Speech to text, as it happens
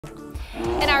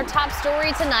In our top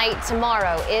story tonight,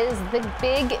 tomorrow is the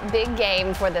big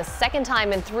game. For the second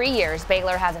time in 3 years,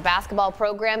 Baylor has a basketball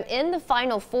program in the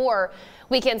Final Four.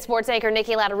 Weekend sports anchor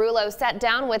Nikki Latarullo sat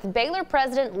down with Baylor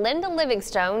President Linda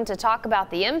Livingstone to talk about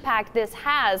the impact this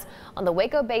has on the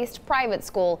Waco-based private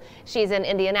school. She's in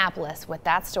Indianapolis with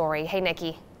that story. Hey,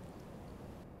 Nikki.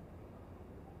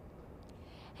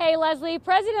 Hey, Leslie,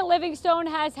 President Livingstone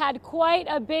has had quite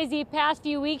a busy past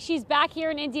few weeks. She's back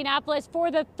here in Indianapolis for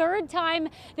the third time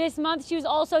this month. She was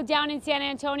also down in San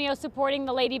Antonio supporting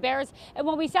the Lady Bears. And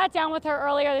when we sat down with her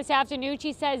earlier this afternoon,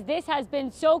 she says this has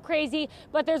been so crazy,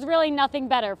 but there's really nothing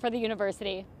better for the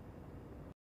university.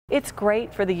 It's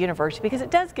great for the university because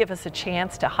it does give us a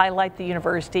chance to highlight the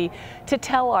university, to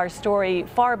tell our story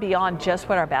far beyond just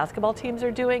what our basketball teams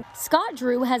are doing. Scott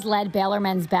Drew has led Baylor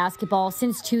men's basketball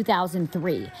since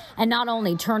 2003 and not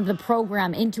only turned the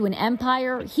program into an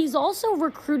empire, he's also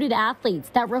recruited athletes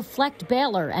that reflect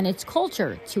Baylor and its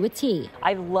culture to a T.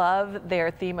 I love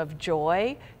their theme of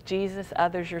joy, Jesus,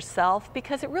 others, yourself,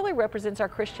 because it really represents our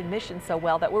Christian mission so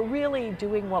well that we're really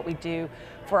doing what we do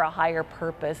for a higher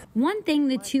purpose. One thing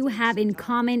the two have in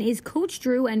common is Coach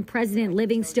Drew and President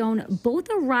Livingstone both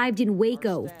arrived in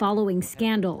Waco following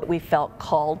scandal. We felt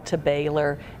called to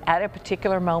Baylor at a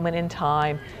particular moment in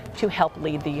time to help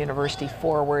lead the university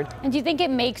forward. And do you think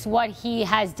it makes what he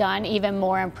has done even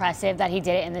more impressive that he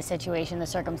did it in the situation, the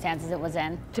circumstances it was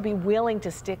in? To be willing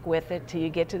to stick with it till you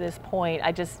get to this point,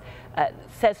 I just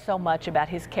says so much about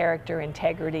his character,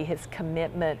 integrity, his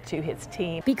commitment to his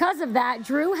team. Because of that,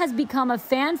 Drew has become a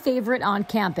fan favorite on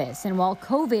campus. And while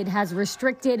COVID has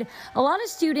restricted a lot of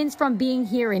students from being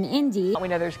here in Indy, we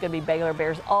know there's going to be Baylor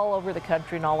Bears all over the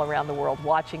country and all around the world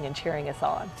watching and cheering us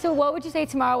on. So what would you say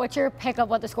tomorrow? What's your pick of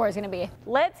what the score is going to be?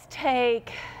 Let's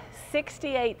take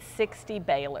 68-60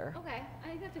 Baylor. Okay. I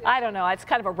think that's a good I don't know. It's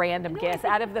kind of a random guess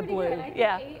out of the blue.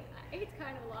 Yeah. Eight's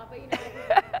kind of a lot, but you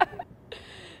know.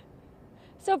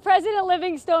 So President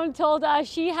Livingstone told us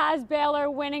she has Baylor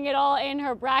winning it all in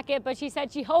her bracket, but she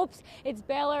said she hopes it's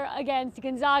Baylor against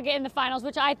Gonzaga in the finals,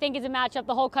 which I think is a matchup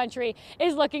the whole country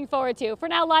is looking forward to. For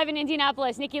now, live in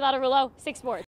Indianapolis, Nikki Latarullo, 6 Sports.